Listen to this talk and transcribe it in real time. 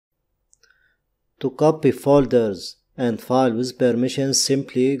To copy folders and file with permissions,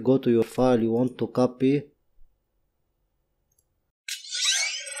 simply go to your file you want to copy.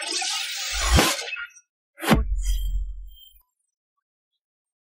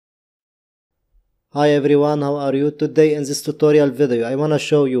 Hi everyone, how are you? Today in this tutorial video I want to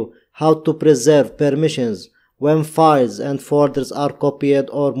show you how to preserve permissions when files and folders are copied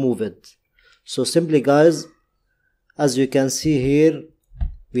or moved. So simply guys, as you can see here,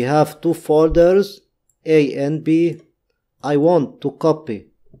 we have two folders A and B. I want to copy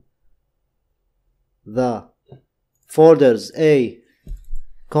the folders A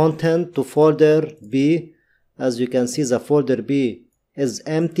content to folder B. As you can see, the folder B is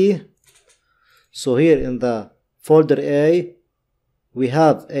empty. So here in the folder A we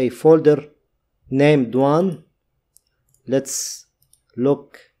have a folder named 1. Let's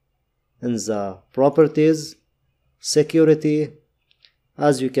look in the properties, security.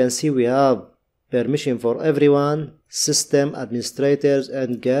 As you can see, we have permission for everyone, system, administrators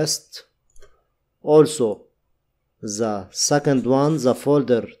and guests. Also the second one, the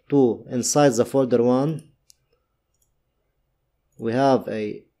folder 2, inside the folder 1 we have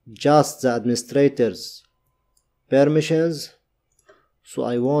just the administrators permissions. So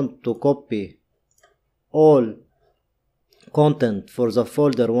I want to copy all content for the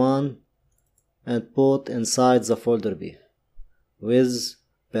folder 1 and put inside the folder B with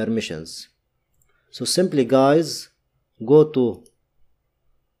permissions. So simply guys, go to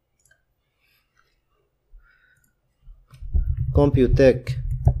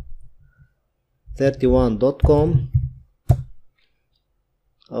computech31.com.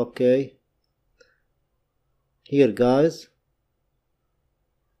 okay, here guys,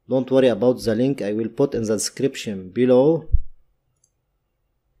 don't worry about the link, I will put in the description below.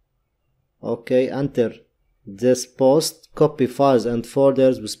 Okay, enter this post, copy files and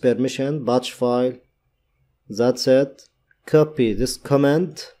folders with permission, batch file. That's it. Copy this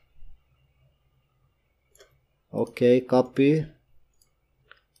comment. Okay, copy.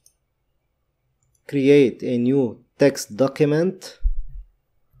 Create a new text document.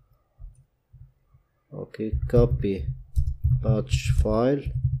 Okay, copy batch file.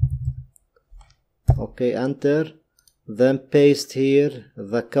 Okay, enter. Then paste here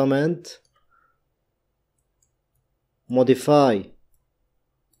the comment. Modify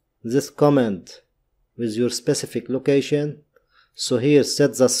this comment with your specific location. So here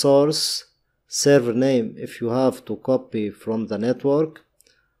set the source server name if you have to copy from the network.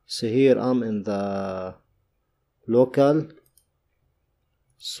 So here I'm in the local,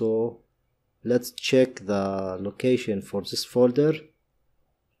 so let's check the location for this folder.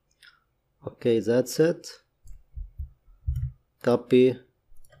 Okay, that's it. Copy.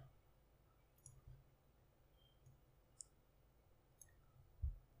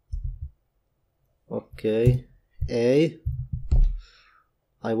 Okay, A.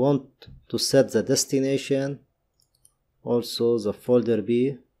 I want to set the destination, also the folder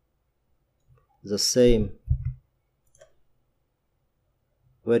B, the same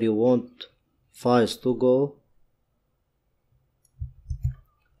where you want files to go.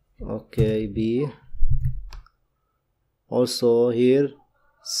 Okay, B. Also here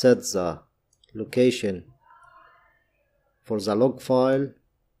set the location for the log file.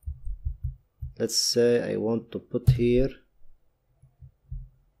 Let's say I want to put here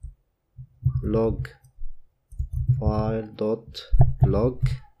log file dot log.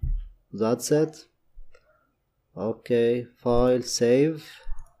 That's it. Okay, file, save.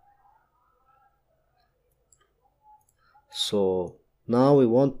 So now we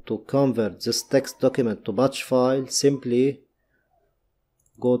want to convert this text document to batch file. Simply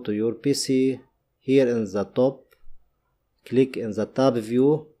go to your PC, here in the top click in the tab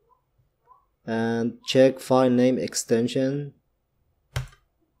view and check file name extension.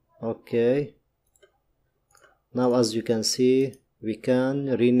 Okay, now as you can see, we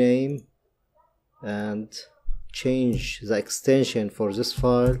can rename and change the extension for this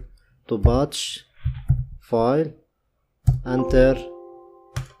file to batch file. Enter.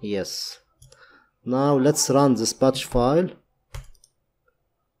 Yes. Now let's run this batch file.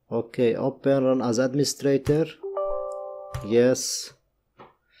 Okay, open, run as administrator. Yes.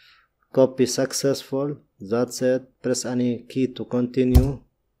 Copy successful. That's it. Press any key to continue.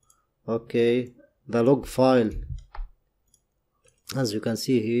 Okay, the log file, as you can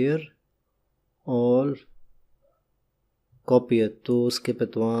see here, all copy it to, skip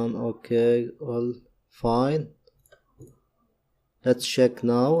it one. Okay, all fine. Let's check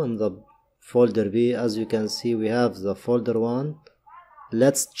now in the folder B. As you can see, we have the folder 1.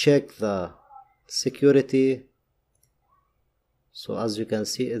 Let's check the security. So as you can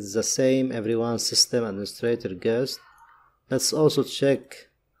see, it's the same everyone: system, administrator, guest. Let's also check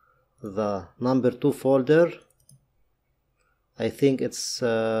the number 2 folder. I think it's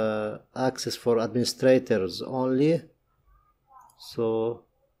access for administrators only. So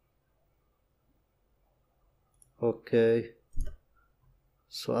okay,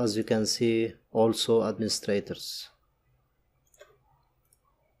 so as you can see, also administrators.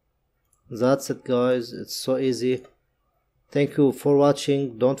 That's it guys, it's so easy. Thank you for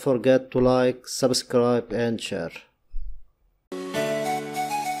watching. Don't forget to like, subscribe and share.